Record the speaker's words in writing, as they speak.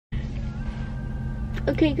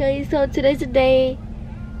Okay guys, so today's the day.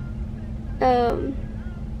 Kind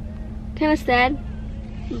of sad,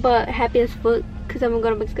 but happy as fuck because I'm gonna go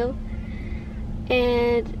to Mexico.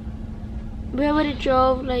 And we already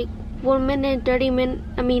drove like 1 minute and 30 minutes.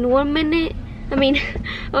 Oh my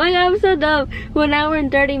god, I'm so dumb. 1 hour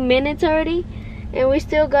and 30 minutes already, and we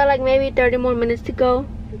still got like maybe 30 more minutes to go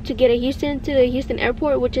to get to the Houston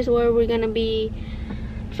airport, which is where we're gonna be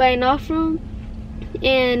flying off from.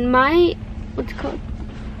 And my what's it called?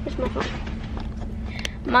 Where's my phone?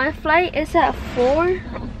 My flight is at 4.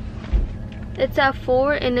 It's at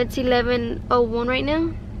 4 and it's 11:01 right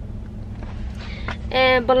now.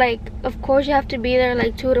 But like, of course you have to be there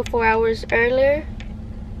like 2 to 4 hours earlier,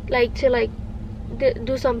 like to like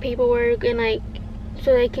do some paperwork and like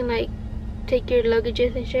so they can like take your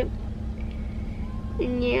luggages and shit.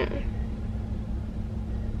 And yeah,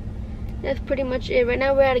 that's pretty much it. Right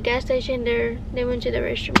now we're at a gas station. They went to the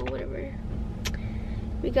restroom or whatever.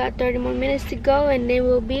 We got 30 more minutes to go and then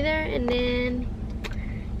we'll be there. And then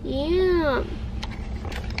yeah,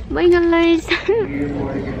 bye guys.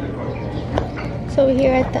 So we're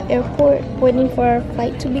here at the airport waiting for our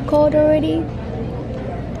flight to be called already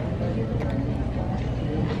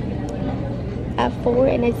at 4,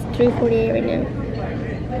 and it's 3:48 right now.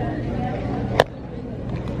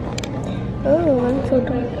 Oh, I'm so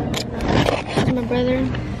drunk. It's my brother.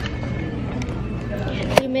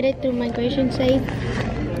 We made it through migration safe,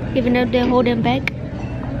 even though they hold him back.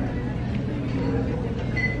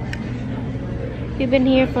 We've been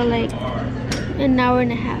here for like an hour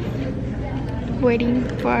and a half waiting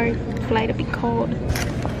for our flight to be called.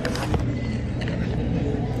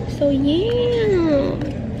 So yeah,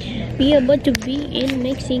 we are about to be in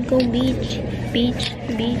Mexico Beach.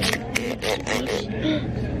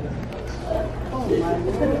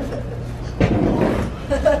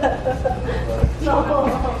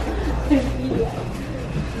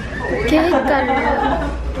 Qué calor.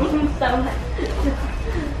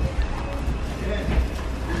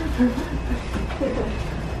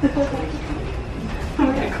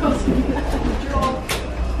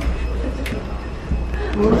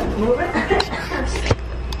 Move it.